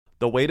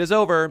The wait is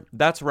over.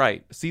 That's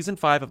right. Season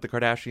 5 of The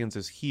Kardashians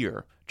is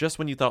here. Just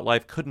when you thought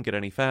life couldn't get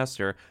any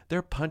faster,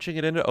 they're punching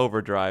it into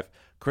overdrive.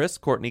 Kris,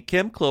 Kourtney,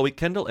 Kim, Khloe,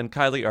 Kendall, and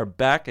Kylie are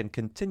back and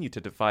continue to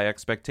defy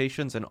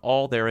expectations in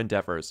all their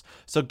endeavors.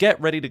 So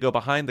get ready to go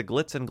behind the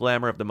glitz and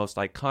glamour of the most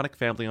iconic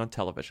family on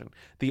television.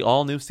 The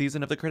all-new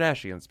season of The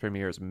Kardashians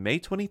premieres May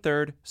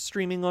 23rd,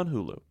 streaming on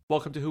Hulu.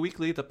 Welcome to Who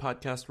Weekly, the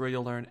podcast where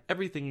you'll learn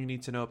everything you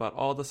need to know about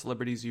all the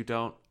celebrities you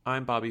don't.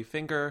 I'm Bobby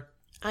Finger.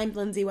 I'm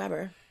Lindsay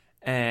Weber.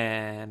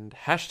 And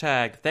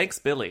hashtag thanks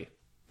Billy.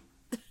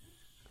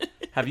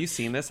 Have you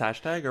seen this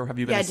hashtag, or have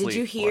you been asleep?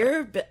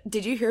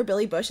 Did you hear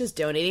Billy Bush is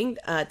donating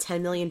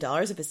 $10 million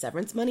of his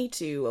severance money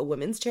to a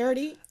women's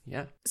charity?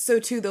 Yeah. So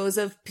to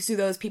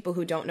those people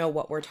who don't know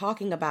what we're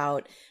talking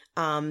about,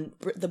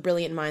 the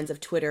brilliant minds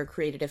of Twitter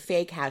created a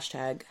fake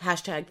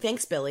hashtag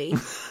thanks Billy,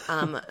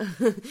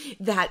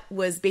 that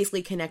was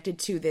basically connected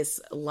to this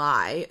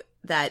lie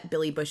that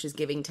Billy Bush is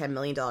giving $10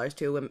 million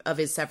of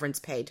his severance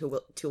pay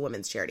to a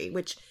women's charity,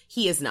 which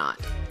he is not.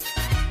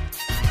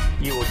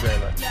 You will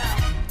dream it.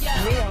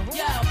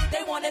 Yo,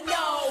 they want to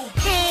know.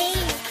 Hey.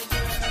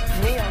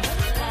 Real.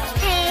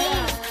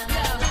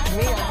 Hey.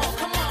 Real.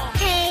 Come on.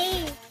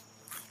 Hey.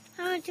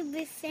 I want to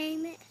be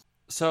famous.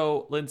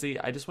 So, Lindsay,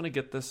 I just want to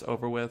get this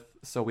over with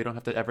so we don't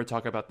have to ever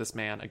talk about this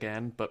man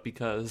again, but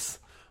because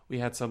we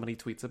had so many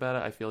tweets about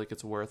it, I feel like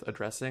it's worth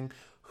addressing.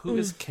 Who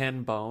is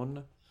Ken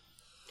Bone?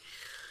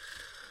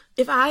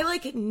 If I,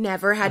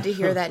 never had to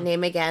hear that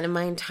name again in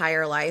my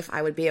entire life,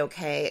 I would be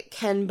okay.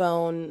 Ken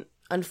Bone,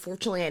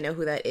 unfortunately, I know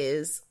who that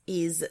is.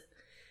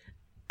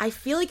 I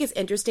feel like it's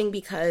interesting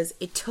because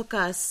it took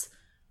us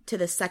to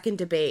the second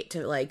debate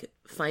to,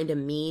 find a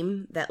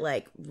meme that,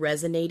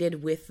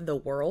 resonated with the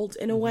world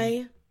in a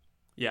way.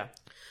 Yeah.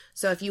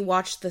 So if you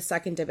watched the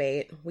second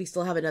debate, we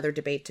still have another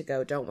debate to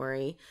go, don't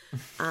worry.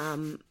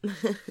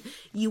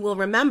 You will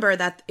remember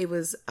that it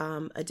was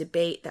a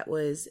debate that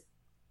was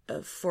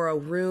for a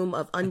room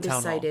of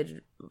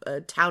undecided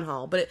town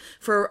hall, but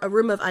for a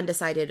room of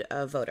undecided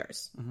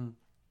voters. Mm-hmm.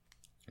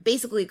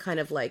 Basically kind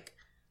of like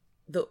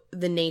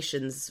the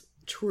nation's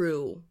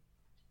true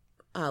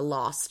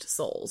lost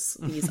souls,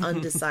 these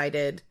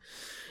undecided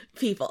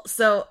people.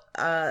 So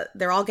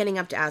they're all getting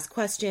up to ask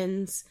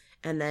questions,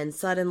 and then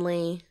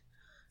suddenly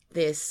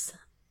this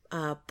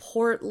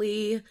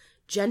portly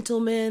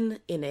gentleman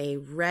in a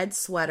red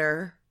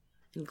sweater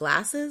and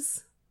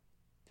glasses.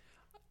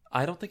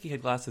 I don't think he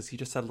had glasses. He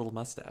just had a little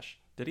mustache.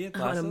 Did he have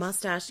glasses? Oh, and a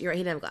mustache. You're right.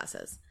 He didn't have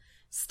glasses.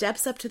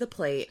 Steps up to the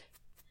plate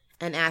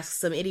and asks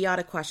some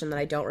idiotic question that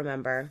I don't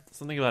remember.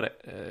 Something about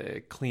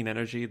clean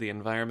energy, the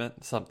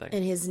environment, something.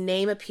 And his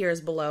name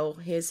appears below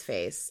his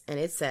face, and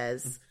it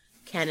says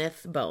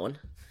Kenneth Bone.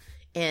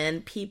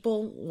 And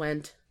people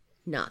went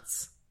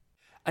nuts.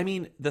 I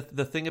mean, the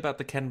thing about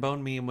the Ken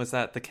Bone meme was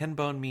that the Ken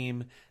Bone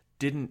meme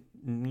didn't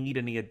need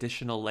any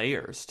additional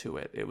layers to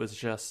it. It was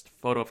just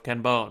photo of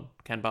Ken Bone.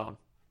 Ken Bone.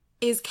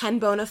 Is Ken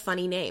Bone a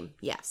funny name?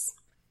 Yes.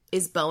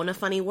 Is bone a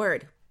funny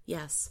word?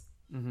 Yes.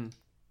 Mm-hmm.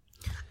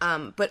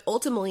 But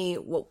ultimately,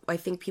 what I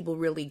think people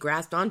really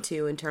grasped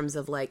onto in terms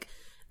of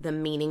the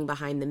meaning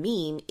behind the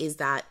meme is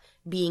that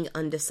being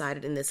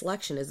undecided in this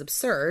election is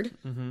absurd.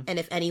 Mm-hmm. And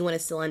if anyone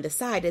is still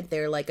undecided,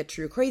 they're a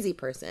true crazy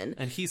person.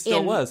 And he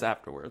still was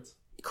afterwards.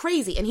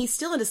 Crazy. And he's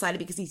still undecided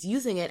because he's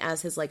using it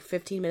as his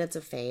 15 minutes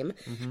of fame.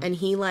 Mm-hmm. And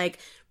he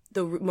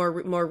the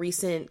more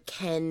recent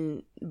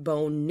Ken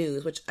Bone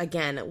news, which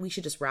again, we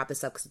should just wrap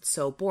this up because it's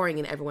so boring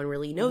and everyone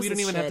really knows. We don't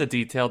even have to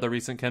detail the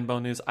recent Ken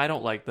Bone news. I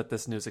don't like that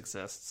this news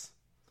exists.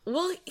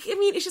 Well, I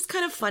mean, it's just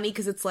kind of funny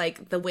because it's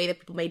the way that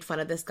people made fun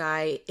of this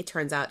guy. It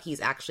turns out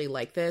he's actually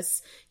like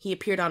this. He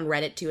appeared on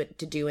Reddit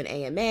to do an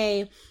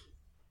AMA.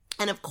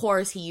 And of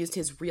course, he used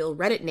his real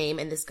Reddit name.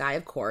 And this guy,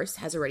 of course,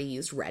 has already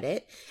used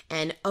Reddit.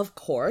 And of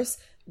course,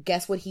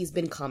 guess what he's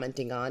been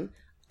commenting on?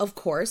 Of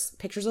course,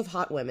 pictures of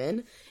hot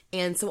women.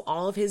 And so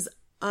all of his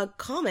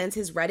comments,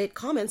 his Reddit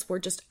comments were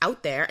just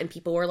out there and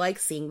people were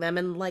seeing them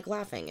and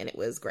laughing. And it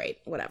was great.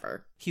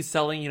 Whatever. He's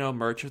selling,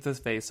 merch with his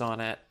face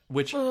on it,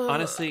 which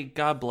honestly,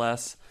 God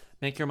bless.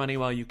 Make your money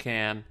while you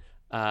can.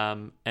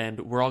 And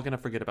we're all going to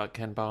forget about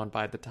Ken Bone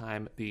by the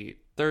time the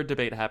third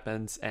debate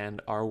happens and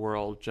our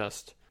world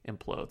just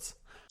implodes.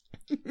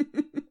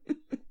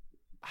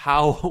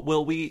 How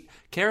will we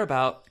care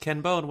about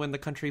Ken Bone when the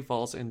country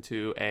falls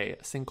into a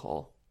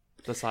sinkhole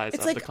the size of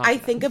the continent? I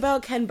think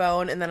about Ken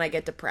Bone and then I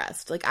get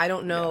depressed. I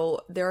don't know.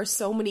 Yeah. There are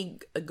so many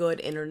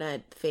good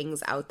internet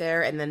things out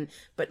there,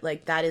 but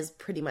that is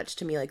pretty much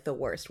to me the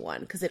worst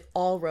one because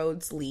all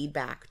roads lead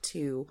back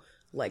to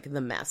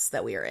the mess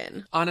that we are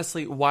in.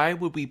 Honestly, why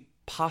would we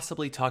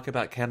possibly talk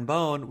about Ken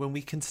Bone when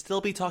we can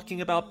still be talking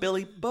about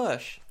Billy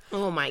Bush?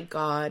 Oh my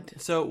God.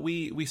 So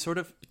we sort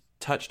of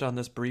touched on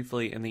this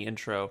briefly in the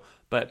intro,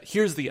 but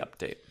here's the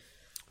update.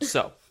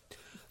 So,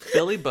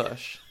 Billy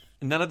Bush,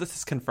 none of this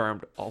is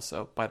confirmed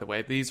also, by the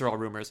way. These are all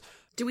rumors.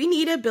 Do we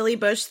need a Billy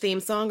Bush theme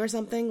song or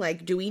something?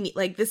 Do we need,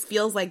 this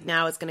feels like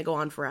now it's going to go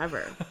on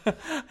forever.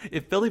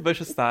 If Billy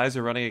Bush's thighs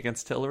are running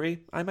against Hillary,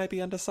 I might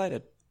be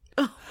undecided.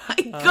 Oh my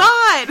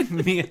God!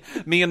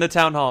 Me in the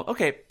town hall.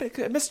 Okay,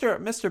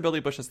 Mr. Billy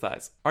Bush's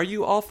thighs. Are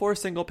you all for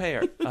single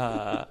payer?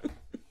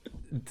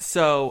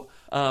 So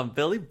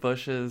Billy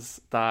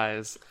Bush's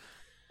thighs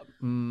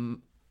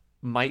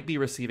might be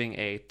receiving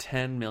a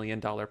 $10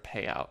 million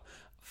payout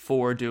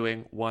for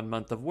doing 1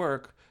 month of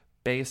work,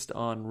 based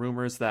on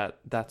rumors that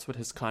that's what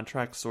his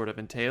contract sort of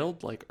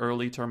entailed, like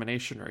early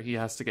termination, or he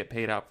has to get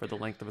paid out for the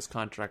length of his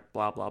contract,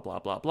 blah, blah, blah,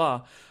 blah,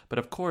 blah. But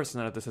of course,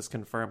 none of this is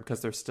confirmed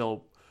because they're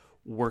still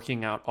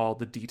working out all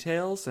the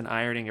details and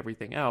ironing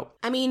everything out.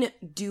 I mean,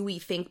 do we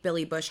think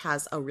Billy Bush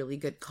has a really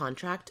good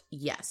contract?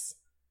 Yes.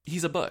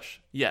 He's a Bush.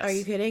 Yes. Are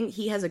you kidding?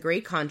 He has a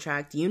great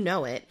contract. You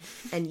know it.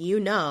 And you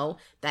know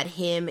that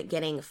him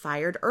getting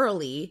fired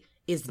early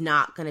is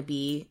not going to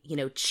be,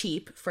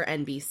 cheap for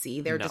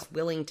NBC. They're just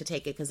willing to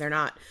take it because they're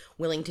not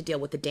willing to deal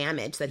with the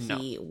damage that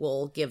he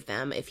will give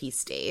them if he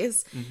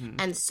stays. Mm-hmm.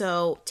 And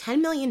so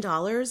 $10 million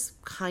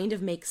kind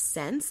of makes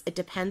sense. It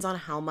depends on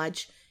how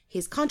much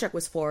his contract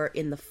was for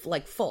in the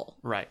full.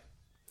 Right.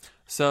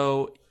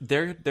 So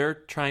they're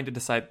trying to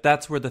decide.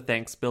 That's where the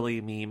Thanks Billy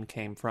meme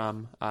came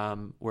from,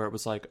 where it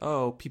was like,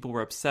 oh, people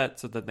were upset,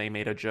 so that they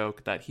made a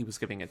joke that he was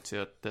giving it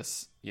to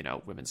this,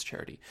 women's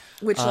charity.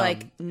 Which,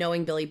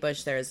 knowing Billy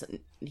Bush,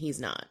 he's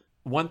not.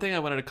 One thing I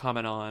wanted to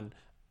comment on,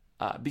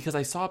 because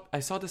I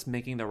saw this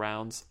making the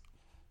rounds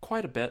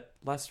quite a bit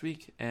last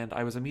week, and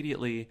I was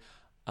immediately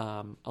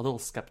a little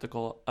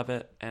skeptical of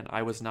it, and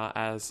I was not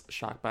as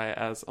shocked by it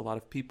as a lot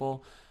of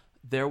people.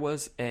 There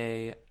was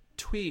a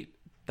tweet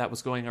that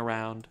was going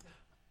around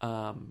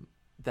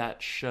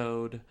that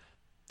showed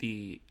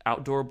the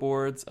outdoor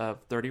boards of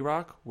 30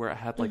 Rock, where it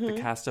had the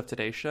cast of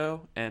Today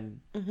Show,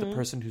 and the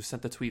person who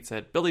sent the tweet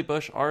said, Billy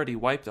Bush already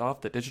wiped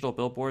off the digital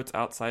billboards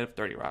outside of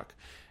 30 Rock.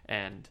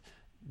 And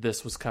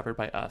this was covered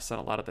by us and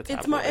a lot of the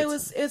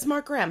tabloids. It's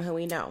Mark Graham, who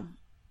we know.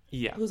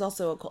 Yeah. Who's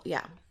also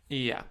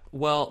Yeah.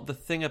 Well, the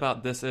thing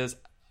about this is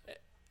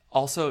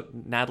also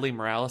Natalie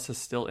Morales is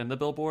still in the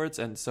billboards,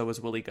 and so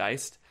is Willie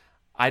Geist.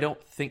 I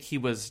don't think he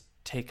was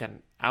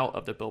taken out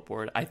of the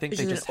billboard. I think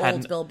they just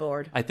hadn't.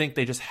 Billboard. I think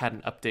they just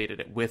hadn't updated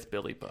it with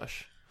Billy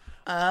Bush.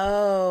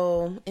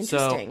 Oh,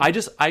 interesting. So I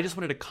just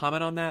wanted to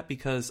comment on that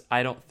because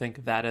I don't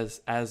think that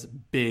is as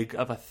big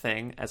of a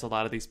thing as a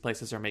lot of these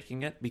places are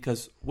making it,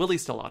 because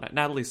Willie's still on it,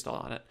 Natalie's still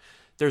on it.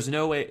 There's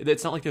no way.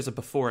 It's not like there's a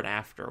before and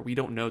after. We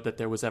don't know that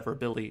there was ever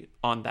Billy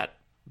on that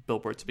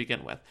billboard to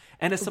begin with.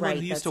 And as someone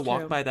who used to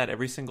walk by that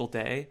every single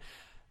day,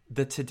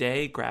 the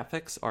Today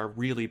graphics are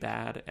really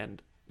bad,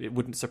 and it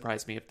wouldn't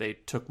surprise me if they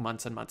took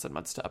months and months and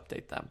months to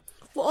update them.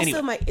 Well, also,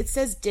 anyway. It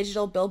says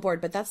digital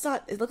billboard, but that's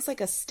not. It looks like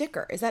a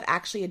sticker. Is that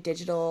actually a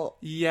digital?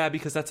 Yeah,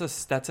 because that's a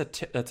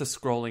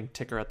scrolling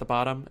ticker at the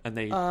bottom, and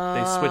they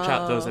switch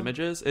out those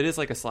images. It is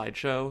like a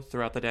slideshow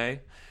throughout the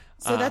day.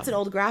 So that's an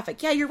old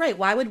graphic. Yeah, you're right.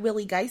 Why would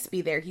Willie Geist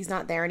be there? He's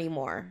not there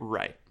anymore.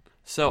 Right.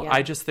 So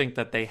I just think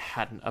that they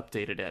hadn't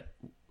updated it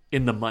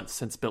in the months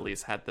since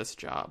Billy's had this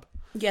job.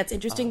 Yeah, it's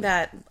interesting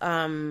that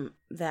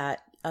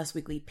Us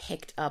Weekly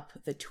picked up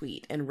the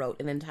tweet and wrote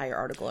an entire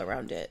article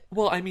around it.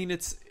 Well, I mean,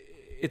 it's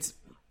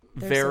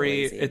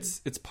very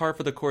it's par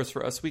for the course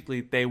for Us Weekly.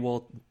 They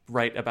will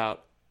write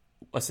about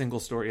a single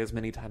story as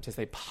many times as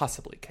they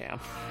possibly can.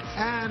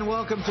 And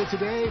welcome to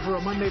Today for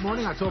a Monday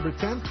morning, October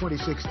 10th,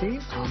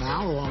 2016. I'm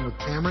Al, along with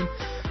Cameron.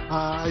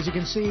 As you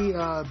can see,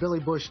 Billy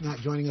Bush not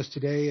joining us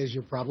today, as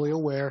you're probably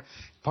aware,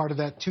 part of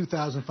that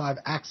 2005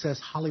 Access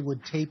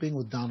Hollywood taping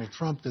with Donald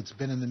Trump that's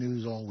been in the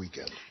news all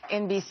weekend.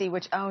 NBC,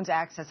 which owns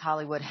Access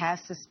Hollywood,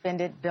 has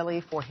suspended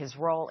Billy for his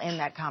role in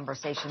that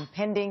conversation,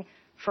 pending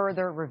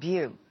further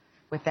review.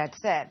 With that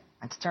said,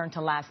 let's turn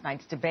to last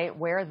night's debate,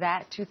 where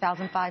that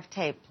 2005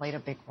 tape played a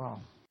big role.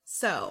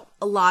 So,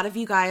 a lot of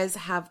you guys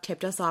have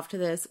tipped us off to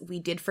this. We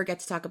did forget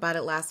to talk about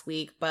it last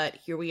week, but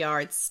here we are.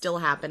 It's still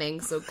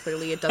happening, so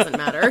clearly it doesn't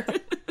matter.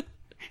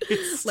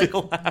 It's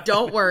still happening.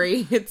 Don't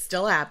worry, it's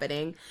still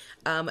happening.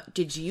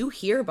 Did you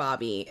hear,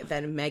 Bobby,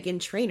 that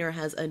Meghan Trainor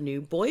has a new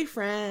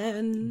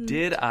boyfriend?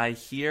 Did I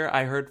hear?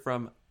 I heard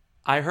from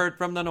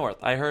the north.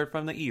 I heard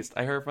from the east.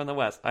 I heard from the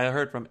west. I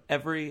heard from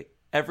every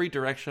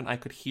direction I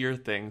could hear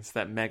things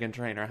that Meghan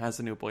Trainor has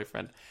a new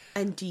boyfriend.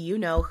 And do you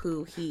know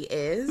who he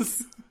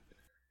is?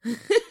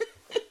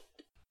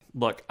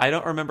 Look, I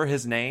don't remember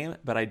his name,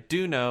 but I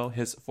do know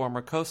his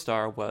former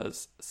co-star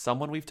was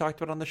someone we've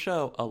talked about on the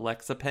show,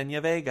 Alexa Pena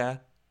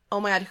Vega. Oh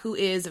my God, who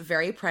is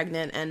very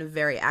pregnant and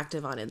very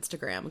active on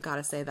Instagram.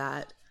 Gotta say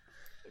that.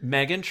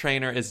 Meghan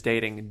Trainor is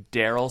dating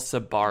Daryl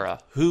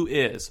Sabara, who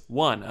is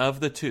one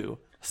of the two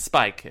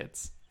Spy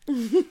Kids.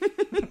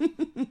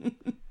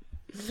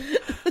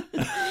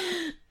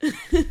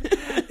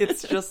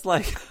 It's just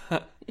like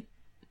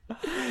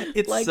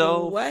it's like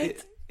so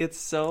what? It's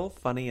so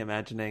funny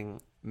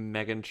imagining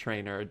Meghan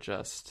Trainor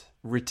just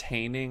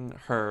retaining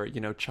her,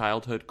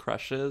 childhood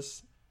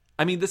crushes.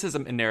 I mean, this is a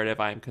narrative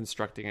I'm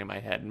constructing in my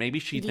head. Maybe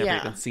she'd never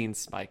even seen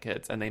Spy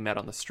Kids and they met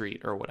on the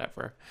street or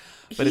whatever.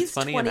 But He's it's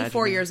funny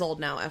 24 years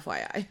old now,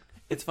 FYI.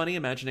 It's funny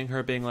imagining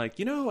her being like,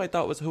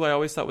 who I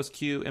always thought was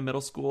cute in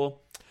middle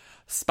school?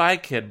 Spy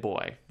Kid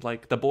boy.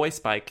 Like the boy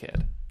Spy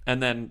Kid.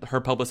 And then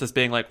her publicist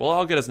being like, well,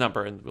 I'll get his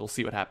number and we'll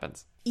see what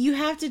happens. You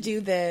have to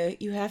do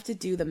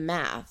the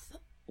math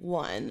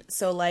one.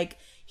 So like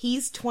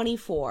he's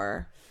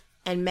 24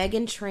 and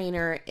Meghan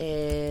Trainor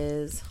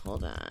is,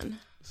 hold on.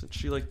 Isn't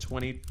she like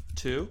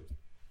 22?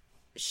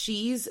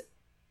 She's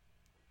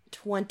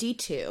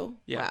 22.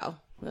 Yeah. Wow.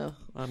 Ugh.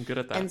 I'm good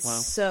at that. And Wow.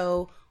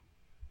 so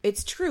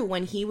it's true,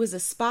 when he was a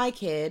Spy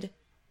Kid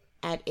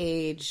at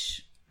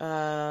age, when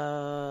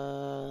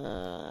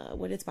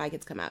did Spy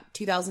Kids come out?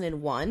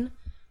 2001.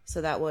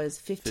 So that was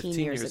 15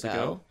 years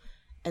ago.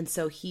 And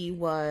so he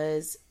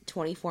was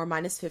 24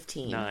 minus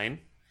 15. 9.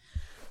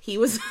 He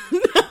was...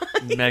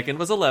 Meghan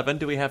was 11.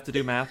 Do we have to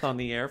do math on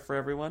the air for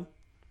everyone?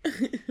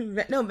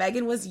 No,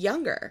 Meghan was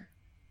younger.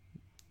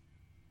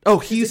 Oh,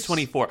 he's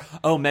 24.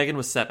 Oh, Meghan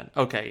was 7.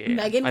 Okay, yeah.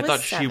 Meghan I was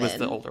thought she was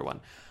 7. the older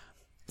one.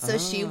 So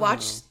she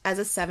watched, as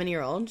a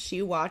 7-year-old,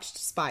 she watched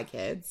Spy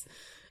Kids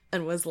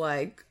and was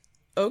like,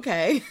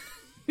 okay,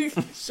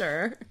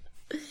 sure.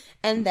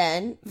 And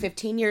then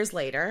 15 years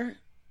later,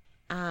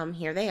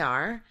 here they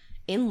are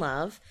in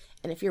love.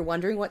 And if you're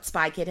wondering what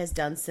Spy Kid has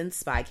done since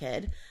Spy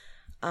Kid,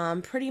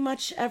 pretty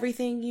much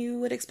everything you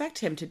would expect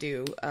him to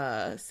do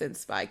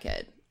since Spy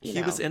Kid.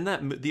 He was in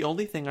that. The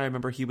only thing I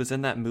remember, he was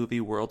in that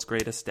movie World's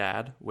Greatest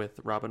Dad with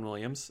Robin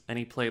Williams, and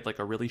he played like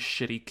a really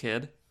shitty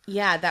kid.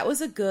 Yeah, that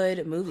was a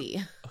good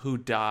movie. Who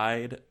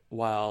died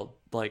while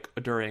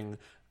during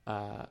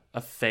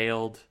a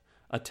failed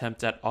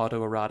attempt at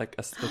autoerotic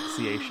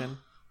asphyxiation.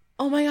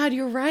 Oh my God,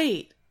 you're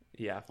right.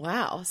 Yeah.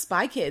 Wow,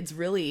 Spy Kids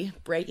really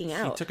breaking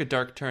out. He took a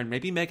dark turn.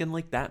 Maybe Meghan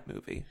liked that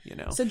movie,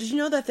 So did you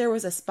know that there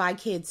was a Spy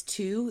Kids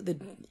 2, The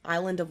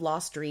Island of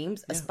Lost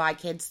Dreams, a Spy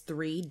Kids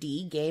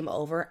 3D, Game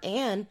Over,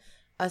 and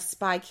a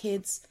Spy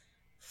Kids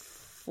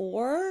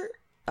 4,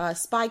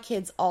 Spy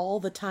Kids All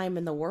the Time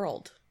in the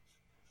World.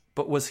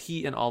 But was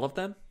he in all of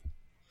them?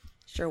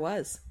 Sure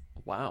was.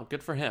 Wow,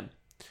 good for him.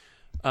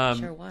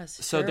 Sure was.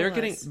 So they're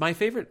getting my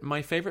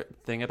favorite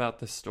thing about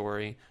this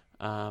story,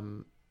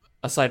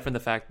 aside from the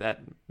fact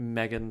that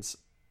Meghan's,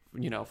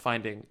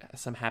 finding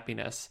some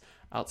happiness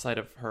outside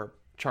of her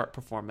chart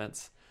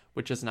performance,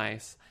 which is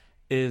nice,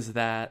 is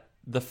that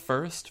the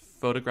first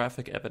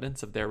photographic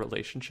evidence of their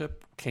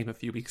relationship came a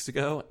few weeks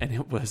ago, and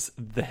it was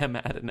them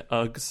at an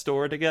UGG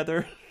store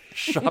together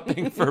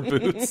shopping for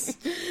boots.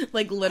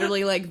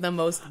 Literally the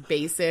most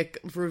basic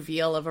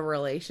reveal of a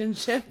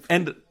relationship.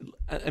 And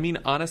I mean,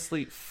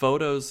 honestly,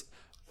 photos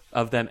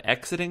of them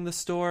exiting the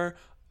store,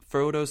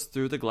 photos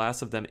through the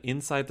glass of them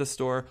inside the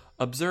store,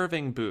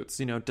 observing boots,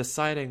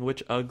 deciding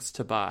which Uggs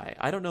to buy.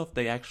 I don't know if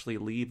they actually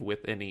leave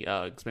with any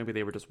Uggs. Maybe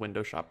they were just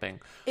window shopping.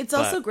 It's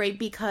also great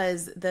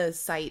because the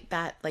site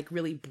that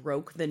really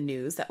broke the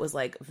news that was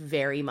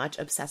very much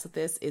obsessed with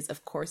this is,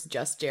 of course,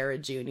 Just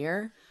Jared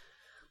Jr.,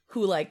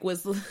 who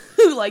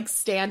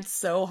stands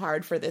so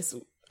hard for this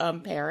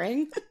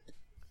pairing.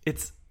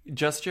 It's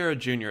Just Jared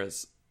Jr.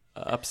 is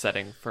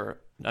upsetting for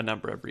a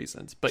number of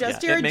reasons, but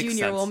Just Jared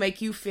Jr. will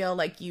make you feel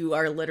like you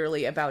are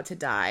literally about to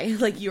die,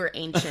 like you are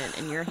ancient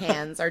and your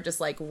hands are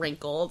just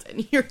wrinkled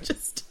and you're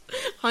just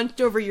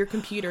hunched over your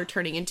computer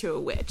turning into a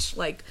witch,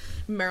 like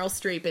Meryl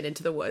Streep in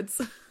Into the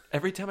Woods.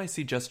 Every time I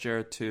see Just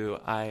Jared 2,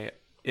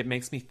 it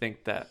makes me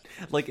think that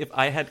if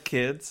I had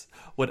kids,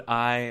 would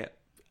I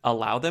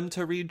allow them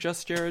to read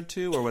Just Jared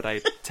 2, or would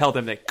I tell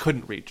them they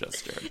couldn't read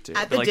Just Jared 2?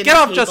 Get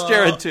off Just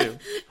Jared 2.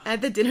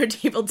 At the dinner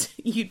table,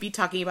 you'd be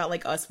talking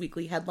about Us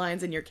Weekly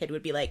headlines, and your kid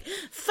would be like,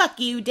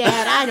 "Fuck you,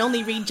 Dad, I'd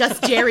only read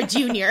Just Jared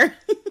Jr."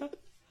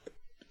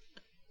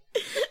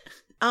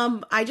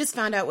 I just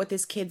found out what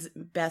this kid's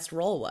best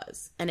role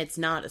was, and it's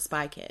not a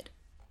Spy Kid.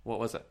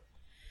 What was it?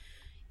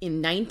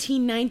 In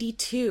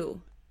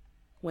 1992,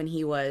 when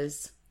he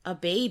was a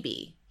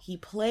baby, he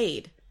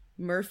played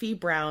Murphy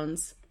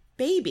Brown's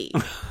baby.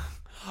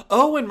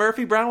 Oh, and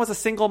Murphy Brown was a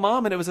single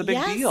mom, and it was a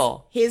big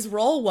deal. His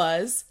role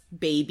was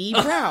Baby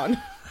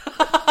Brown.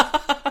 Come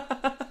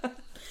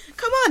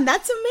on,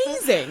 that's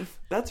amazing.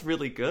 That's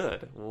really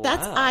good. Wow.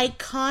 That's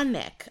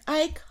iconic.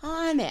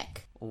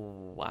 Iconic.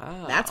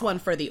 Wow. That's one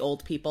for the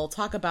old people.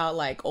 Talk about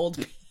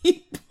old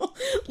people.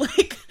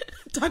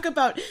 Talk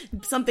about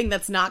something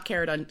that's not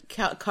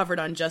covered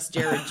on Just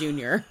Jared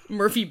Jr.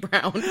 Murphy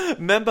Brown.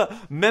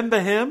 Remember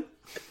him?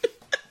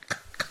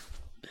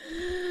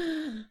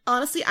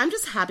 Honestly, I'm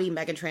just happy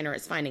Meghan Trainor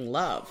is finding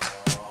love.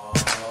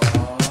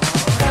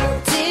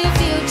 Dear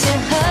future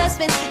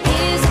husband,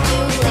 here's a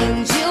few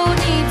things you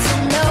need to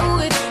know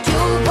if you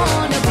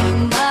wanna be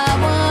my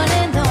one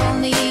and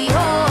only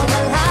all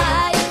my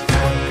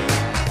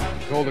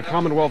life. Called a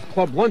Commonwealth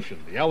Club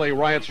luncheon. The LA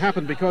riots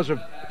happened because of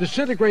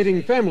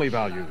disintegrating family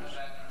values.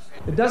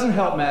 It doesn't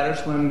help matters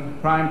when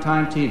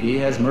primetime TV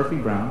has Murphy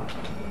Brown,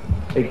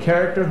 a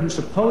character who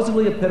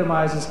supposedly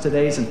epitomizes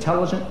today's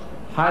intelligent,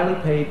 highly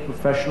paid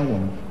professional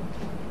woman,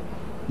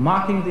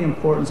 mocking the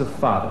importance of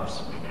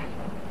fathers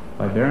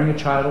by bearing a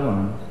child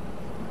alone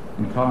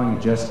and calling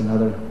it just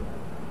another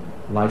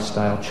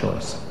lifestyle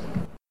choice.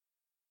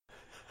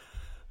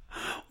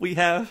 We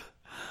have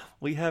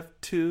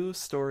 2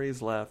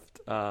 stories left,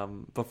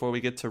 before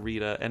we get to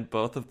Rita, and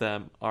both of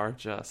them are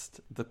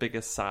just the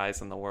biggest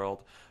sighs in the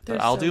world. They're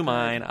But I'll so do good.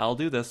 mine. I'll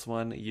do this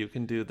one. You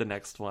can do the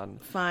next one.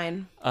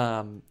 Fine.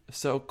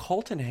 So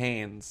Colton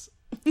Haynes.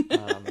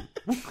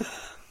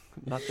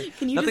 Nothing.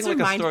 Can you nothing just like a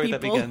remind story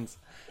that people begins.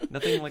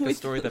 Nothing like a with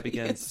story who that he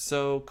begins. is?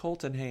 So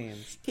Colton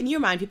Haynes. Can you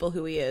remind people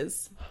who he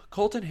is?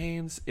 Colton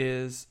Haynes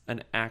is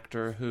an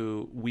actor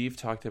who we've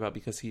talked about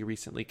because he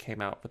recently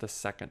came out for the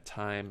second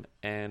time,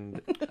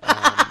 and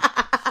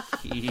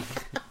he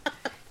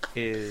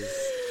is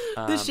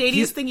The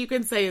shadiest thing you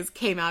can say is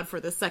came out for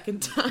the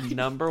second time.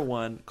 number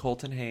one.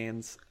 Colton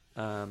Haynes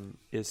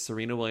is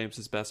Serena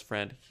Williams' best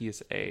friend. He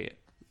is a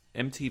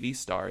MTV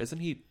star, isn't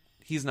he?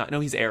 He's not. No,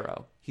 he's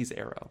Arrow. He's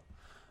Arrow.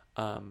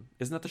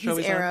 Isn't that the show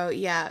He's he's Arrow, on?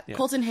 yeah. Yeah.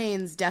 Colton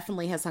Haynes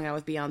definitely has hung out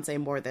with Beyonce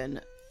more than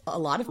a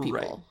lot of people.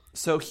 Right.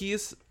 So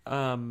he's,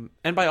 and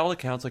by all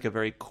accounts, like a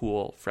very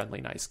cool,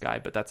 friendly, nice guy,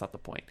 but that's not the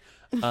point.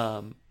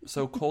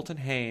 So Colton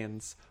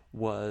Haynes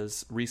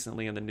was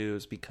recently in the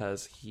news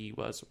because he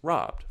was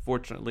robbed.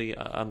 Fortunately,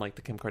 unlike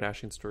the Kim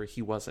Kardashian story,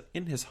 he wasn't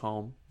in his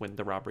home when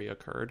the robbery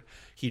occurred.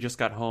 He just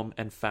got home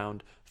and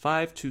found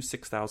 $5,000 to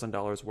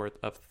 $6,000 worth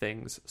of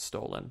things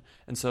stolen.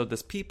 And so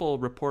this People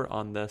report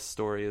on this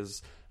story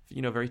is,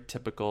 very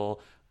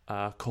typical.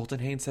 Colton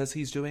Haynes says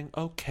he's doing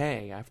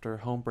okay after a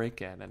home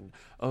break-in. And,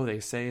 they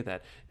say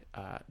that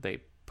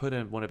they put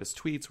in one of his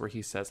tweets where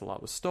he says a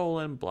lot was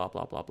stolen, blah,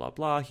 blah, blah, blah,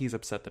 blah. He's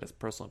upset that his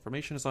personal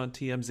information is on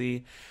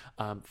TMZ.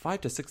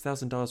 $5,000 to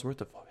 $6,000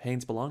 worth of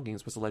Haynes'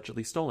 belongings was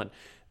allegedly stolen.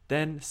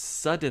 Then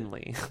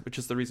suddenly, which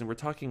is the reason we're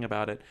talking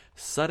about it,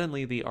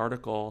 suddenly the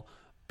article...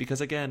 Because,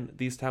 again,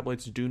 these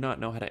tabloids do not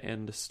know how to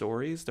end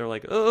stories. They're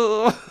like,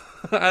 what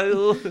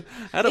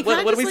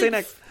do we say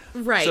next?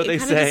 Right. So it they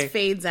kind say, of just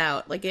fades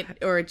out.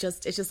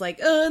 It's just like,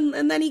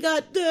 and then he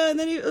got, and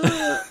then he,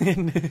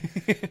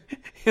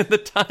 In the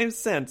time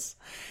since,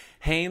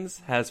 Haynes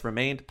has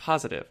remained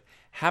positive,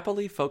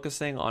 happily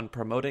focusing on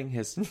promoting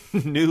his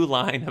new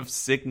line of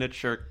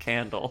signature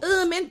candles.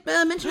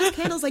 mention his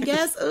candles, I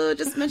guess.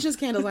 Just mention his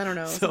candles. I don't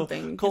know. So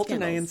something.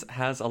 Colton His Haynes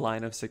has a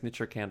line of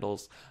signature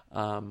candles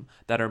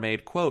that are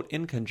made, quote,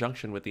 in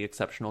conjunction with the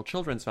Exceptional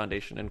Children's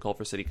Foundation in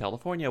Culver City,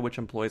 California, which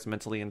employs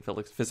mentally and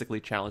physically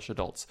challenged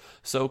adults.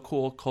 So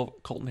cool.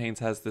 Colton Haynes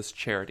has this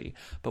charity.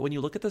 But when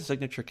you look at the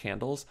signature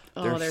candles,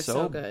 they're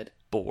so good.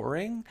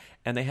 Boring,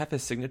 and they have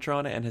his signature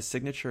on it, and his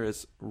signature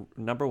is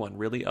number one,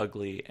 really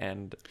ugly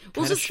and Well,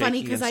 kind it's of just funny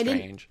shaky because and I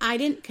strange.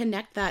 didn't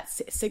connect that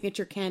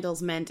signature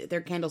candles meant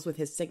they're candles with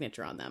his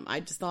signature on them. I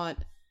just thought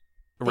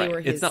they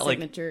were his It's not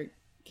signature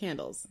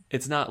candles.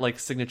 It's not like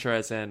signature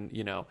as in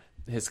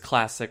his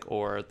classic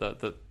or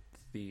the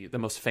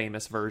most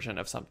famous version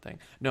of something.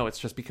 No, it's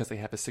just because they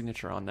have his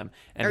signature on them.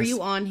 And Are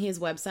you on his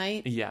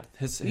website? Yeah,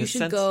 You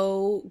should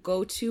go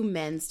to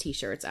men's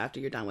t-shirts after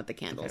you're done with the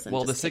candles. Okay. And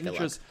Well, just the take a look.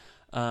 signatures,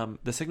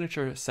 the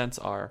signature scents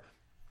are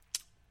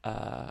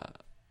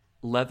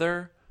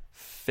leather,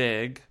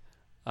 fig,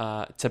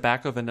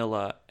 tobacco,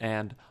 vanilla,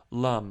 and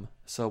lum.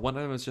 So one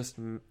of them is just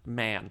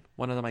man.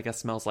 One of them, I guess,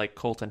 smells like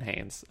Colton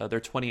Haynes.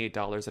 They're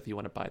 $28 if you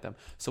want to buy them.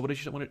 So what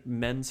did you want?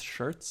 Men's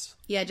shirts?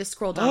 Yeah, just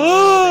scroll down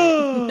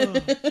a little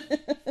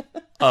bit.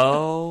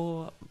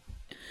 Oh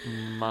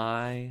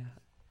my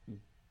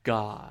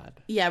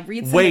God. Yeah,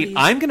 read some of Wait, these.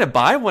 I'm going to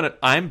buy one.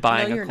 I'm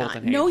buying No, a you're Colton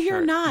not. Haynes No, you're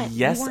shirt. not.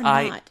 Yes, you are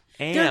I not.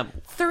 am.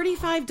 They're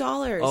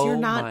 $35. Oh You're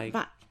not.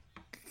 my-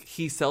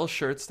 He sells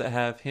shirts that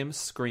have him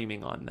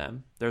screaming on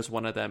them. There's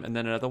one of them. And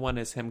then another one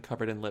is him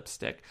covered in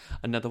lipstick.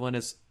 Another one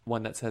is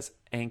one that says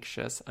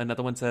anxious.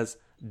 Another one says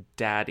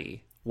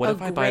daddy. What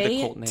if I buy the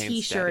Colton Haynes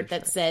t-shirt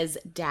daddy that says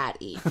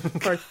daddy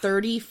for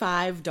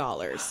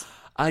 $35?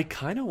 I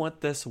kind of want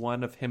this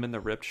one of him in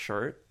the ripped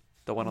shirt.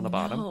 The one on the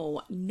bottom.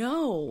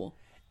 No.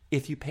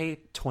 If you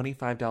pay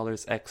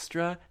 $25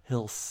 extra,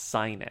 he'll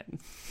sign it.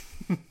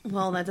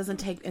 Well, that doesn't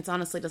take, it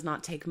honestly does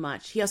not take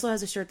much. He also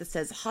has a shirt that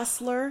says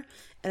hustler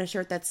and a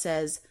shirt that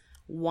says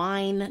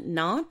wine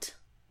not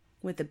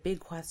with a big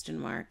question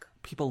mark.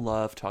 People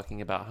love talking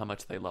about how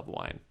much they love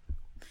wine.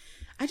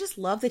 I just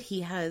love that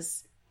he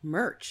has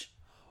merch.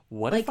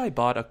 What if I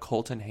bought a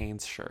Colton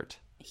Haynes shirt?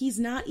 He's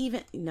not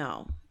even,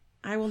 no,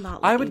 I will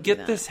not. I would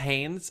get this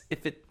Haynes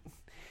if it,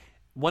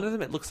 one of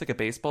them, it looks like a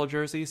baseball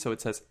jersey, so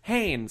it says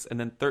Haynes and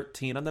then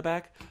 13 on the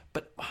back.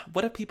 But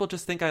what if people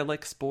just think I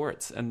like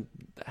sports and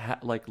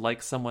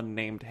like someone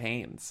named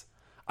Haynes?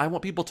 I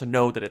want people to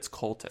know that it's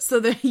Colton. So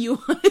that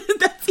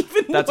that's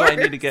even That's worse. what I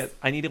need to get.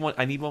 I need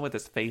one with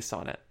his face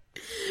on it.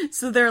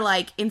 So they're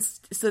like,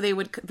 so they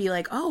would be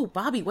like, "Oh,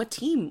 Bobby, what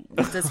team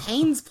does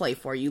Haynes play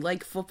for? You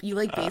like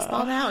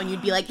baseball now?" And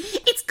you'd be like,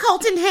 "It's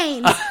Colton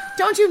Haynes.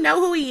 Don't you know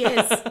who he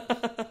is?"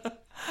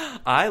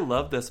 I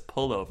love this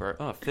pullover.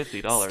 Oh,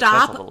 $50. That's a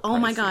Stop! little Oh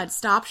my pricey. God!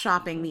 Stop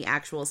shopping the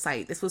actual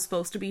site. This was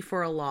supposed to be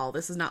for a lull.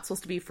 This is not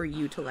supposed to be for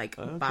you to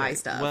buy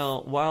stuff.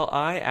 Well, while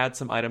I add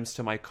some items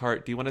to my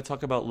cart, do you want to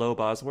talk about Loeb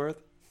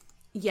Bosworth?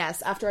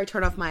 Yes. After I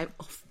turn off my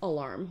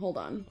alarm. Hold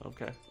on.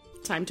 Okay.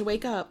 Time to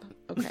wake up.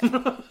 Okay.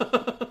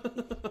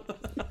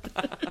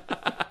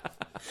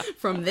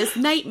 From this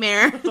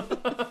nightmare.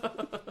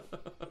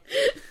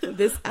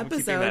 This I'm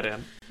keeping that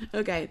episode. in.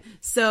 Okay,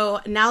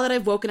 so now that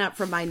I've woken up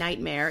from my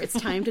nightmare, it's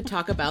time to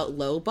talk about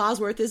Lo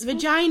Bosworth's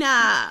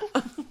vagina.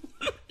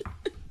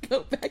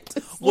 Go back to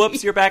sleep.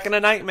 Whoops, you're back in a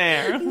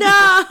nightmare.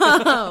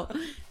 No!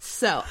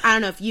 So, I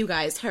don't know if you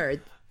guys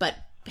heard, but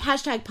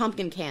hashtag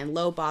pumpkin can,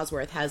 Lo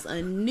Bosworth has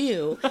a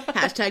new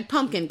hashtag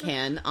pumpkin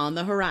can on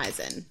the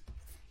horizon.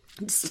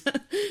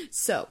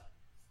 So,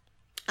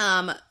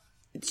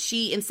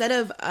 she, instead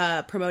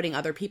of promoting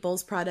other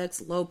people's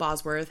products, Lo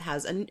Bosworth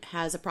has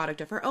a product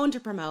of her own to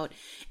promote.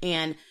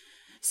 And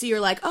so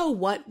you're like, oh,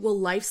 what will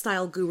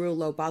lifestyle guru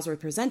Lo Bosworth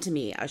present to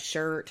me? A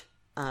shirt,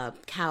 a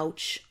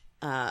couch,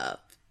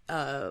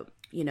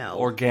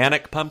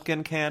 organic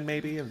pumpkin can,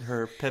 maybe, in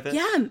her pivot.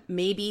 Yeah,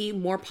 maybe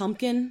more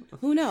pumpkin.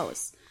 Who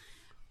knows?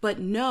 But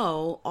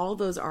no, all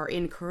those are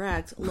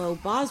incorrect. Lo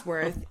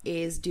Bosworth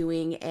is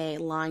doing a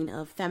line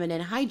of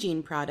feminine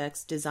hygiene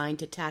products designed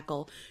to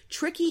tackle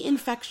tricky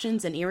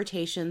infections and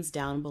irritations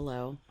down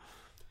below.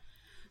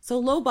 So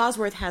Lo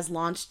Bosworth has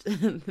launched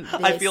this.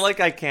 I feel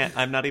like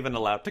I'm not even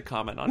allowed to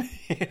comment on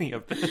any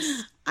of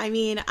this. I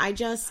mean, I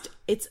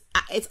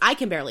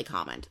can barely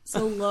comment.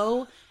 So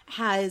Lo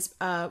has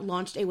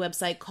launched a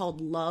website called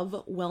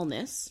Love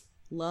Wellness.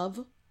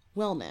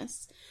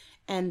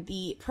 And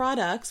the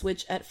products,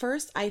 which at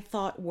first I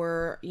thought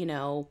were,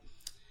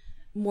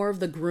 more of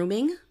the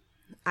grooming,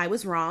 I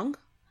was wrong.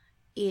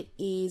 It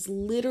is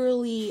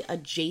literally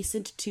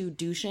adjacent to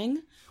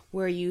douching,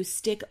 where you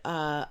stick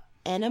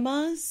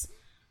enemas,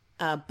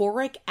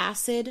 boric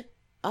acid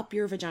up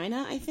your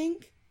vagina, I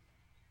think.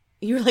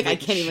 You're like, I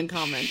can't even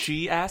comment.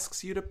 She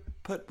asks you to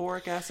put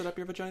boric acid up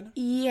your vagina?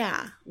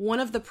 Yeah. One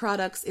of the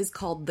products is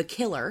called The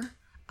Killer.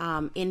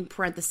 In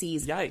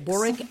parentheses, Yikes.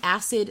 boric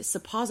acid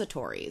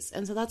suppositories.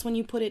 And so that's when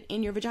you put it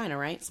in your vagina,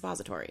 right?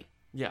 Suppository.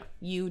 Yeah.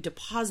 You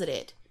deposit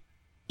it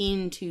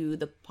into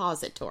the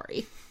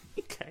pository.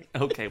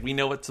 Okay. We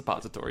know what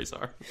suppositories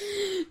are.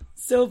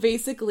 So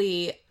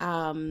basically,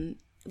 let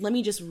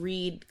me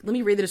read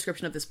the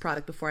description of this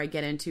product before I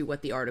get into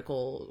what the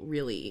article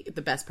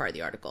the best part of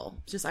the article.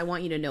 Just, I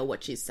want you to know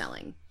what she's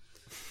selling.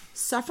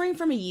 Suffering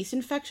from a yeast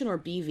infection or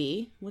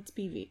BV. What's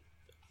BV?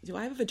 Do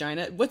I have a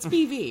vagina? What's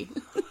BV?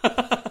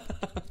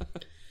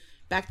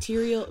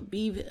 Bacterial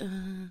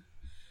BV.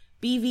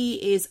 BV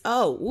is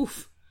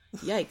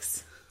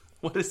yikes.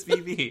 What is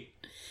BV?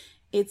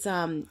 It's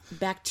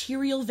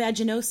bacterial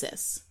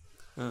vaginosis.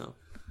 Oh.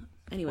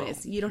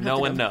 Anyways, you don't have to. No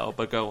one know,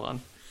 but go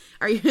on.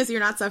 Are you? So you're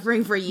not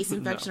suffering for a yeast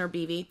infection or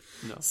BV?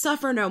 No.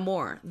 Suffer no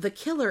more. The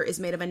Killer is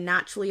made of a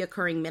naturally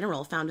occurring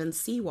mineral found in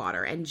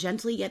seawater and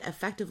gently yet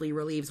effectively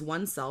relieves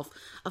oneself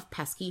of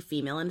pesky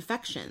female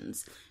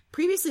infections.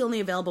 Previously only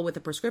available with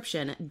a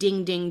prescription,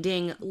 ding, ding,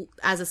 ding.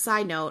 As a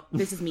side note,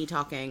 this is me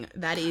talking.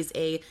 That is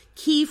a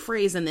key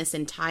phrase in this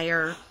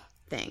entire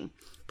thing.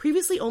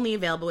 Previously only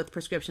available with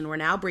prescription, we're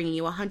now bringing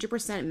you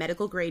 100%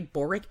 medical-grade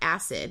boric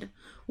acid,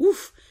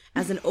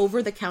 as an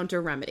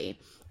over-the-counter remedy.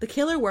 The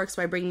Killer works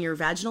by bringing your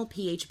vaginal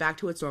pH back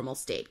to its normal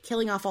state,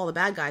 killing off all the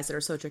bad guys that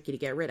are so tricky to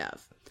get rid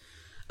of.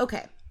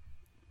 Okay.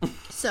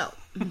 So,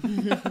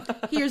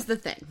 here's the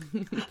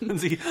thing.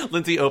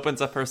 Lindsay opens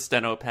up her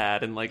steno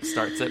pad and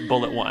starts at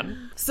bullet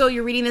 1. So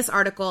you're reading this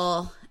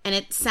article, and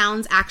it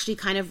sounds actually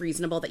kind of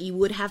reasonable that you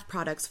would have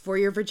products for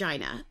your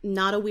vagina.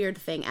 Not a weird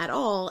thing at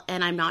all,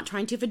 and I'm not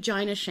trying to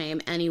vagina shame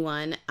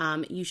anyone.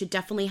 You should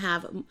definitely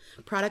have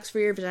products for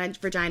your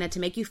vagina to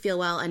make you feel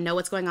well and know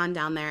what's going on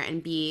down there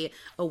and be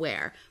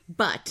aware.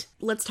 But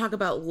let's talk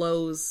about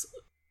Lowe's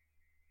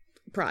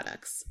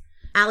products.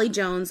 Allie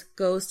Jones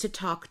goes to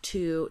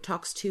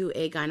talks to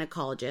a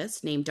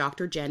gynecologist named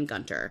Dr. Jen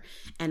Gunter.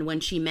 And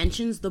when she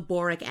mentions the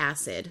boric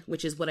acid,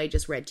 which is what I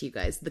just read to you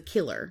guys, the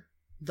killer,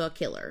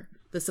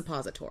 the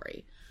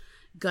suppository.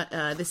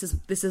 This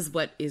is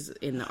what is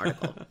in the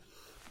article.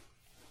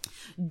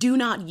 Do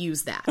not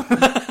use that.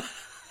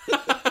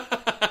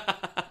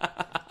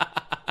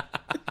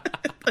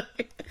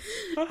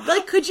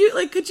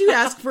 Could you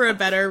ask for a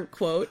better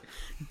quote?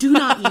 Do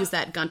not use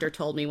that, Gunter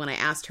told me when I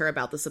asked her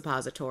about the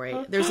suppository.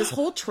 There's this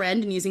whole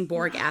trend in using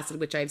boric acid,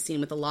 which I've seen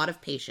with a lot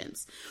of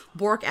patients.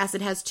 Boric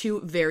acid has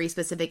 2 very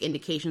specific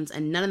indications,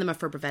 and none of them are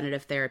for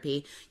preventative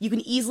therapy. You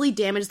can easily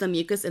damage the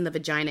mucus in the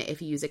vagina if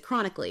you use it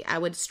chronically. I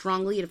would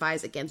strongly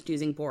advise against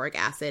using boric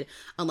acid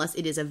unless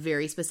it is a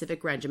very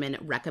specific regimen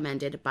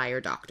recommended by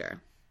your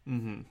doctor.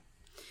 Mm-hmm.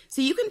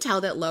 So you can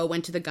tell that Lo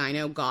went to the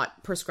gyno,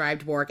 got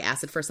prescribed boric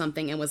acid for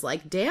something, and was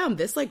like, damn,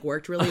 this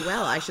worked really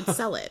well. I should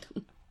sell it.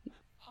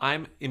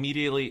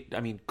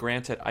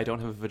 Granted, I don't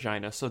have a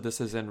vagina, so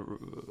this is in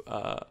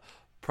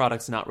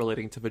products not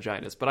relating to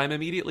vaginas, but I'm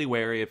immediately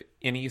wary of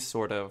any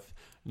sort of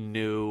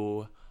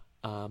new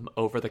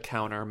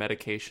over-the-counter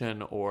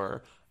medication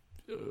or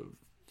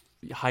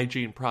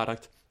hygiene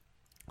product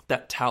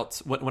that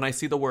touts, when I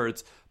see the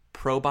words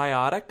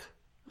probiotic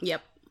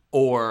Yep.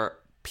 or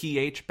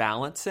pH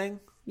balancing,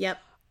 Yep.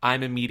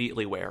 I'm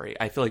immediately wary.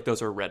 I feel like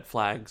those are red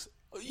flags.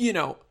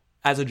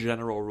 As a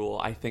general rule,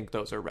 I think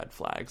those are red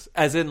flags.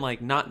 As in,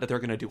 not that they're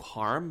going to do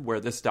harm, where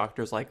this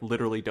doctor's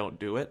literally don't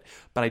do it,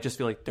 but I just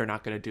feel like they're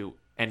not going to do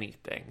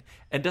anything.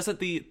 And doesn't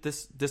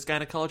this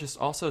gynecologist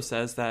also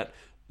says that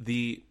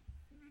the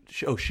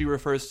she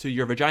refers to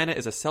your vagina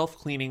as a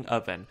self-cleaning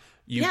oven.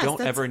 You Yes, don't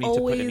that's ever need to put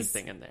always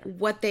anything in there.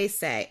 What they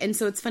say. And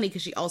so it's funny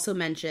because she also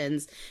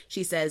mentions,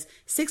 she says,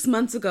 6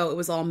 months ago, it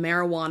was all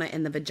marijuana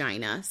in the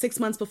vagina. 6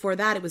 months before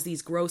that, it was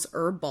these gross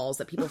herb balls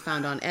that people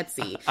found on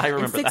Etsy. I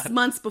remember and 6 that.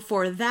 months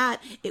before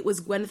that, it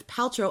was Gwyneth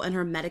Paltrow and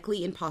her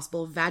medically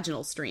impossible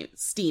vaginal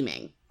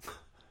steaming.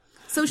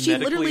 So she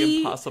Medically literally,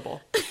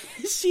 impossible.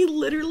 she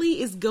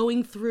literally is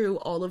going through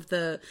all of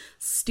the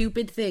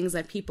stupid things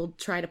that people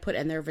try to put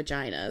in their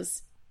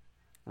vaginas.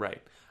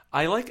 Right.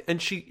 I like, and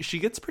she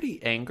gets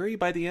pretty angry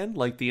by the end,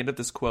 like the end of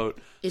this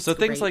quote. It's so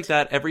things great. like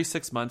that, every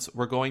 6 months,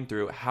 we're going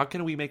through, how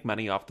can we make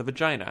money off the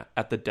vagina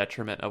at the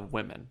detriment of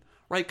women?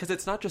 Right? Because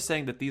it's not just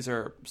saying that these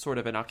are sort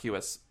of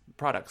innocuous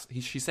products.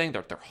 She's saying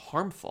that they're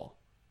harmful.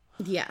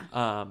 Yeah.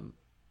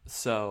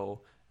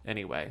 So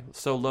anyway,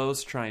 so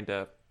Lowe's trying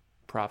to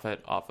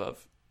profit off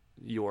of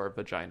your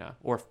vagina,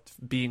 or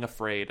being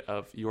afraid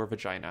of your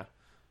vagina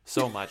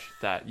so much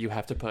that you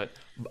have to put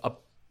a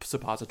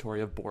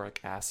suppository of boric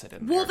acid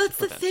in there. Well, that's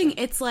to the prevent thing. it.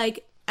 It's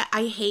like,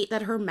 I hate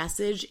that her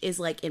message is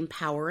like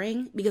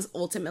empowering, because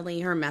ultimately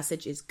her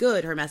message is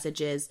good. Her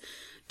message is,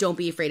 don't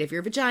be afraid of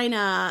your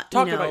vagina.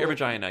 Talk about your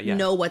vagina, yeah.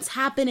 Know what's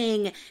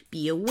happening.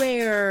 Be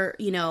aware,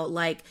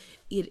 like,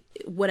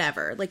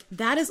 whatever. Like,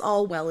 that is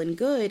all well and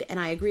good,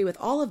 and I agree with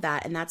all of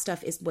that, and that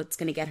stuff is what's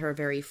going to get her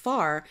very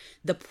far.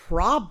 The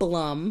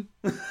problem...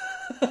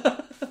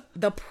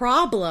 The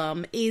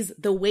problem is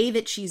the way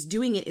that she's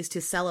doing it is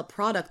to sell a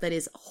product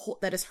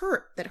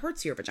that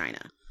hurts your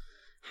vagina.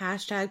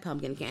 Hashtag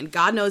pumpkin can.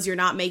 God knows you're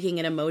not making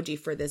an emoji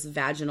for this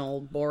vaginal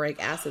boric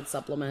acid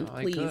supplement.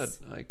 Please.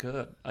 I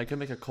could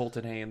make a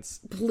Colton Haynes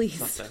Please.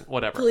 something.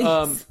 Whatever.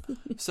 Please.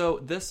 So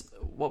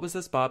what was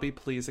this, Bobby?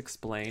 Please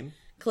explain.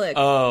 Click.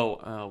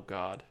 Oh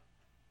God.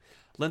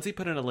 Lindsay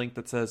put in a link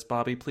that says,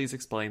 Bobby, please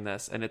explain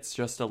this. And it's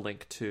just a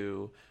link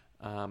to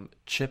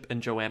Chip and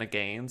Joanna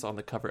Gaines on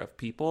the cover of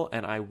People,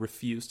 and I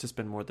refuse to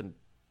spend more than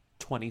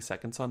 20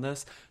 seconds on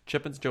this.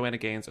 Chip and Joanna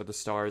Gaines are the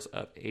stars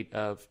of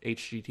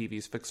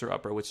HGTV's Fixer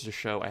Upper, which is a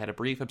show I had a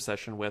brief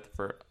obsession with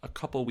for a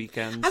couple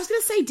weekends. I was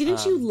going to say,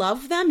 didn't you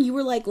love them? You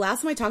were like,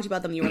 last time I talked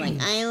about them, you were like,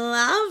 I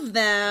love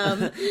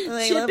them.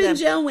 Chip and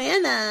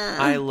Joanna.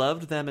 I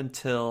loved them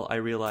until I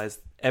realized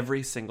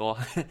every single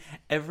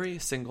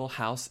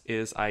house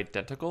is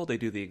identical. They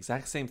do the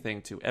exact same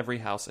thing to every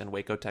house in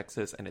Waco,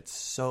 Texas, and it's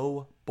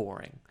so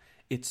boring.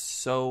 It's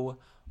so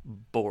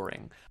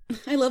boring.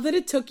 I love that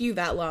it took you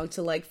that long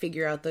to like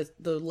figure out the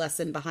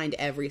lesson behind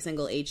every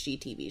single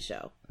HGTV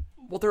show.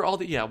 Well, they're all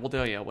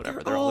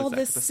whatever. They're all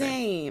exactly the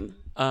same.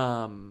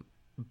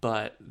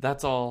 But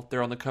that's all.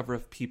 They're on the cover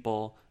of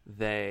People.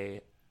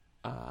 They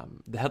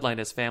the headline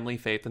is Family,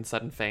 Faith, and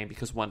Sudden Fame,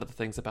 because one of the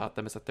things about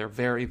them is that they're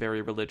very,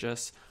 very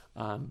religious,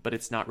 but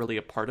it's not really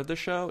a part of the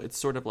show. It's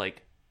sort of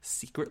like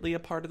secretly a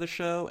part of the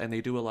show, and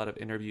they do a lot of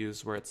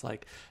interviews where it's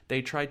like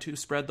they try to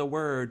spread the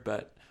word,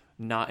 but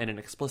not in an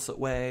explicit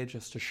way,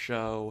 just to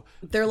show.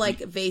 They're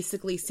like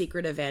basically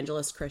secret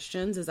evangelist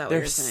Christians. Is that what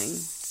you're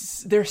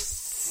saying? They're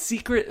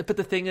secret, but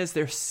the thing is,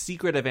 they're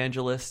secret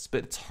evangelists,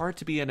 but it's hard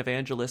to be an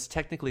evangelist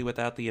technically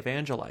without the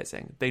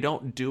evangelizing. They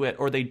don't do it,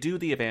 or they do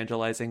the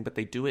evangelizing, but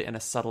they do it in a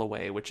subtle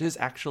way, which is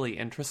actually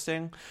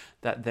interesting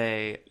that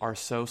they are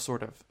so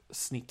sort of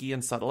sneaky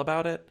and subtle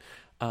about it.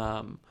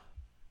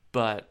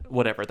 But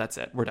whatever, that's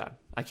it. We're done.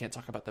 I can't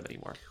talk about them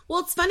anymore.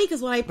 Well, it's funny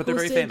because when I But they're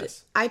very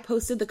famous. I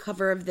posted the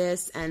cover of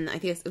this, and I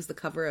think it was the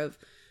cover of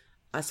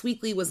Us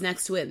Weekly was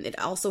next to it, and it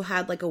also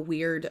had like a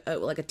weird,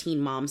 like a teen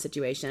mom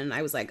situation. And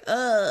I was like,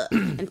 ugh.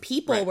 And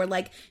people were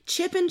like,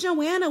 Chip and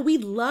Joanna, we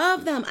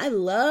love them. I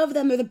love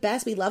them. They're the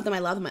best. We love them. I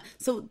love them.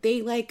 So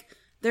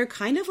they're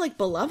kind of like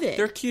beloved.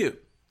 They're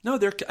cute. No,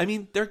 they're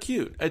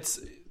cute.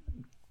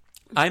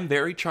 I'm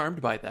very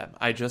charmed by them.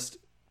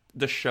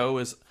 The show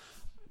is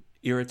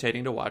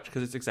irritating to watch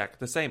because it's exactly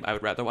the same. I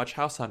would rather watch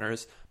House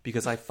Hunters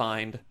because I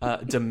find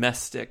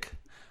domestic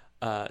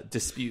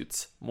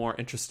disputes more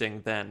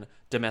interesting than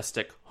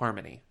domestic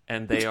harmony,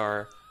 and they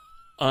are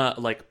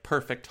like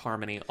perfect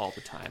harmony all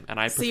the time. And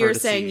I prefer. So you're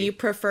saying you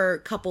prefer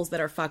couples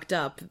that are fucked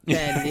up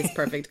than these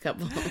perfect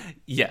couples?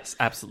 Yes,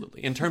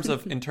 absolutely. In terms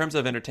of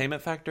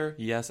entertainment factor,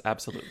 yes,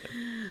 absolutely.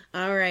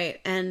 All right,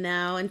 and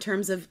now in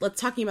terms of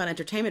talking about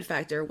entertainment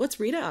factor, what's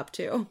Rita up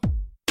to?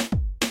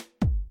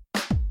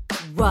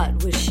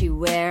 What was she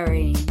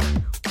wearing?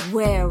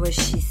 Where was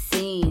she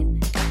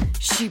seen?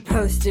 She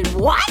posted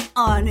what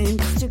on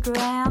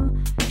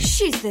Instagram?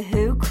 She's the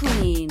Who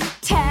Queen.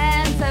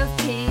 Tens of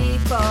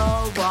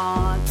people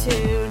want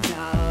to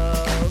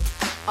know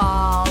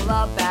all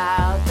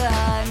about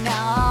the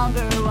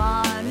number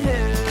one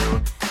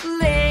Who.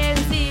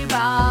 Lindsay,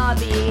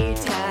 Bobby,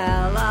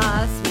 tell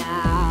us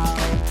now.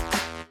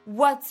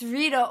 What's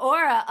Rita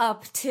Ora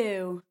up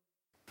to?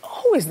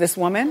 Who is this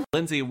woman?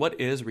 Lindsay,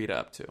 what is Rita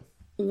up to?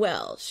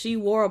 Well, she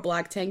wore a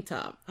black tank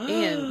top,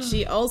 and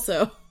she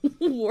also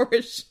wore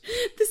this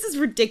is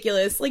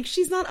ridiculous. Like,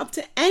 she's not up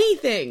to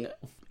anything.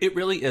 It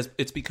really is.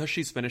 It's because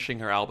she's finishing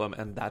her album,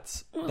 and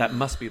that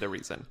must be the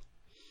reason.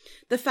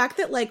 The fact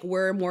that, like,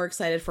 we're more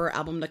excited for our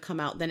album to come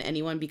out than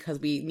anyone because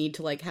we need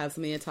to, like, have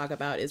something to talk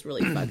about is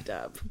really fucked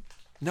up.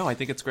 No, I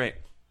think it's great.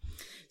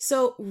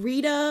 So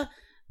Rita,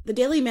 the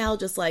Daily Mail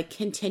just, like,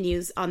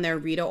 continues on their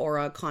Rita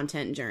Ora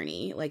content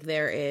journey. Like,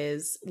 there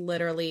is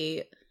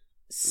literally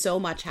so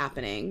much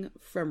happening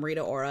from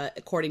Rita Ora,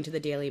 according to the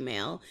Daily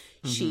Mail.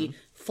 She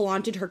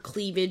flaunted her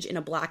cleavage in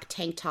a black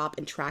tank top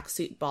and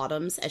tracksuit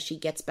bottoms as she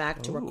gets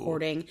back to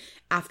recording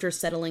after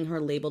settling her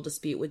label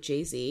dispute with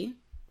Jay-Z.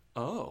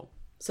 Oh.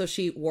 So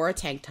she wore a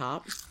tank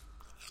top.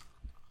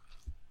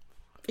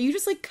 Are you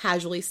just, like,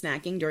 casually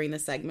snacking during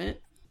this segment?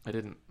 I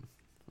didn't.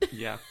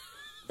 Yeah.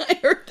 I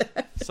heard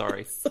that.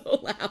 Sorry.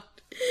 So loud.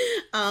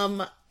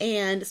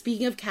 And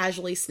speaking of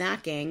casually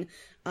snacking,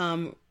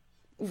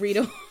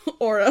 Rita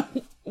Ora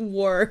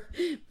wore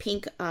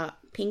pink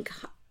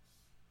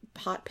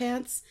hot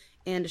pants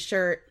and a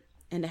shirt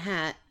and a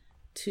hat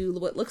to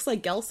what looks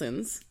like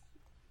Gelson's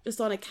just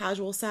on a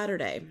casual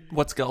Saturday.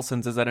 What's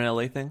Gelson's? Is that an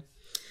LA thing?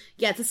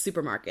 Yeah, it's a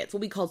supermarket. It's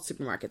what we call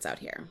supermarkets out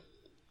here.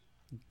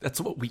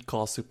 That's what we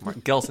call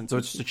supermarket. Gelson's, so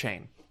it's just a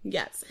chain.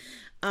 Yes.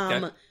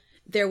 Okay.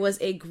 There was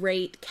a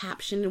great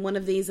caption in one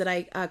of these that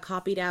I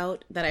copied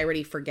out that I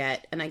already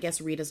forget. And I guess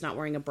Rita's not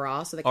wearing a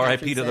bra. So the caption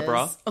R.I.P. to the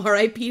bra?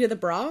 R.I.P. to the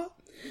bra?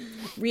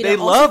 Rita They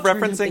also love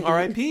turned referencing up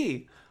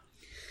R.I.P.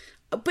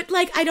 But,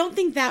 like, I don't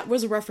think that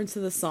was a reference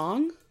to the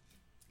song.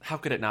 How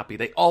could it not be?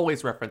 They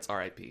always reference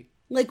R.I.P.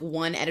 Like,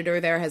 one editor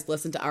there has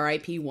listened to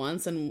R.I.P.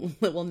 once and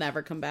it will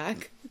never come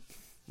back.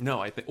 No,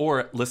 I think,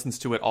 or listens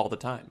to it all the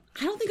time.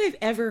 I don't think I've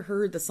ever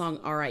heard the song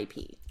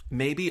R.I.P.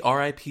 Maybe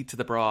R.I.P. to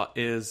the bra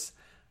is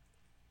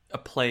a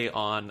play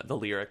on the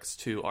lyrics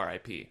to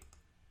R.I.P.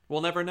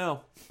 We'll never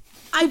know.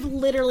 I've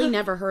literally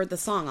never heard the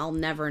song. I'll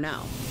never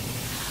know.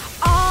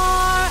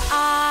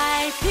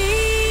 R.I.P.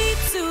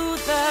 to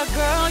the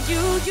girl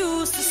you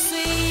used to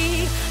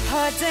see.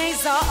 Her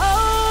days are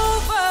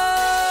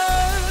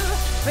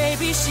over.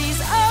 Baby,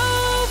 she's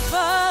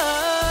over.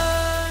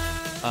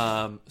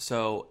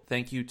 So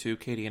thank you to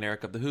Katie and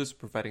Eric of The Who's for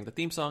providing the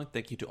theme song.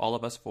 Thank you to all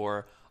of us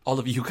for all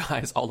of you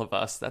guys, all of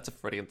us. That's a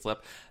Freudian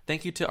slip.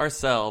 Thank you to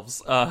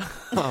ourselves.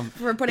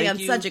 For putting on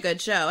such a good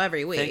show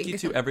every week. Thank you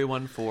to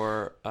everyone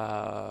for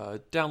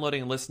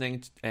downloading and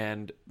listening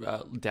and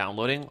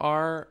downloading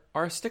our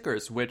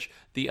stickers, which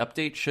the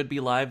update should be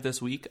live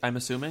this week, I'm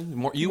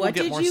assuming. You will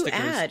get more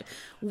stickers.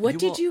 What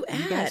did you add?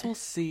 You guys will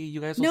see.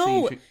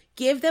 No,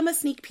 give them a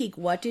sneak peek.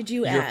 What did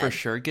you add? You're for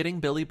sure getting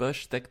Billy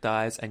Bush thick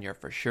thighs, and you're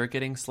for sure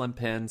getting slim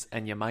pins,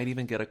 and you might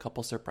even get a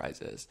couple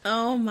surprises.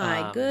 Oh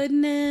my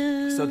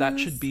goodness. So that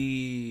should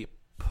be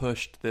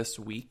pushed this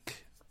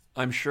week.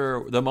 I'm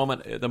sure the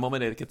moment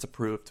it gets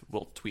approved,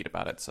 we'll tweet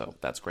about it. So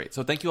that's great.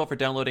 So thank you all for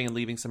downloading and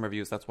leaving some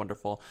reviews. That's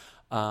wonderful.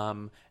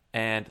 And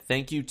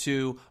thank you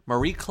to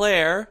Marie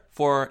Claire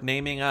for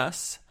naming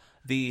us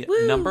the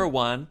number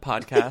one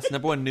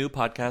new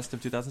podcast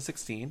of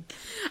 2016.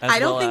 I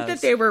don't think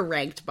that they were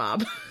ranked,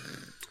 Bob.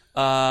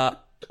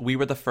 We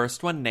were the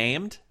first one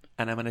named,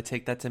 and I'm going to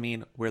take that to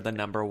mean we're the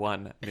number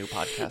one new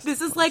podcast. This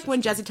is like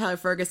when Jesse Tyler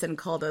Ferguson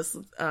called us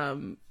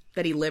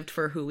that he lived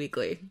for Who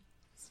Weekly.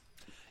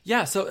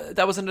 Yeah, so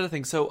that was another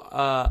thing. So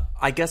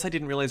I guess I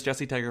didn't realize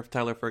Jesse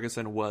Tyler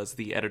Ferguson was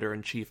the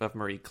editor-in-chief of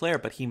Marie Claire,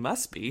 but he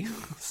must be.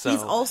 So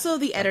he's also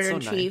the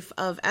editor-in-chief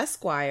of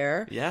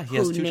Esquire. Yeah, he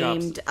has two jobs. Who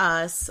named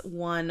us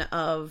one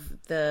of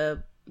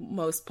the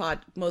most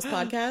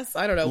podcasts.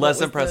 I don't know. Less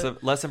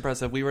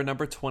impressive. We were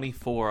number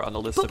 24 on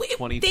the list of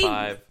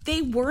 25.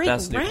 They weren't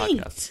best ranked.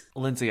 New podcasts.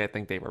 Lindsay, I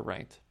think they were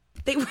ranked.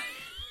 They were.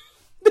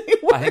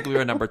 I think we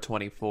were number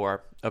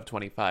 24 of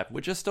 25,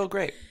 which is still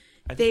great.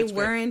 They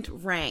weren't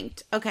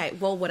ranked. Okay,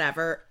 well,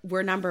 whatever.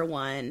 We're number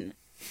one,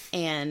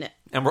 and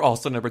we're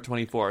also number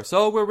 24.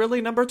 So we're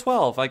really number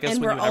 12, I guess.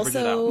 And when we're you average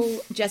it out.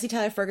 also Jesse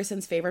Tyler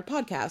Ferguson's favorite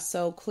podcast.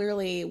 So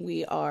clearly,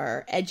 we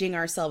are edging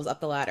ourselves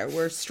up the ladder.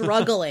 We're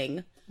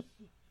struggling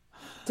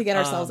to get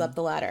ourselves up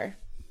the ladder.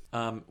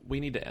 We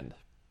need to end.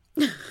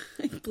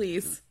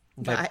 Please.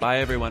 Okay, bye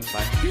everyone.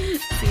 Bye. See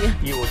ya.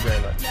 You will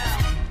dream it.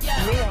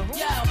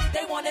 Yo,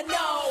 they want to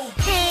know.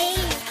 Hey,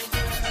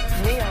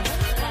 Mia.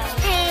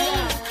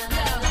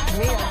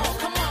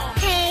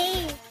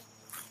 hey,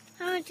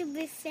 I want to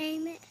be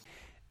famous.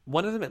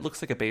 One of them, it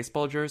looks like a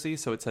baseball jersey,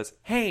 so it says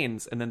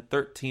Haynes and then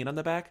 13 on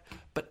the back.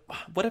 But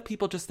what if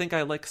people just think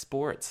I like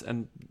sports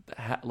and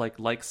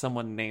like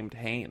someone named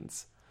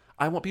Haynes?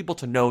 I want people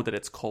to know that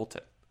it's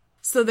Colton.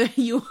 So that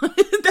you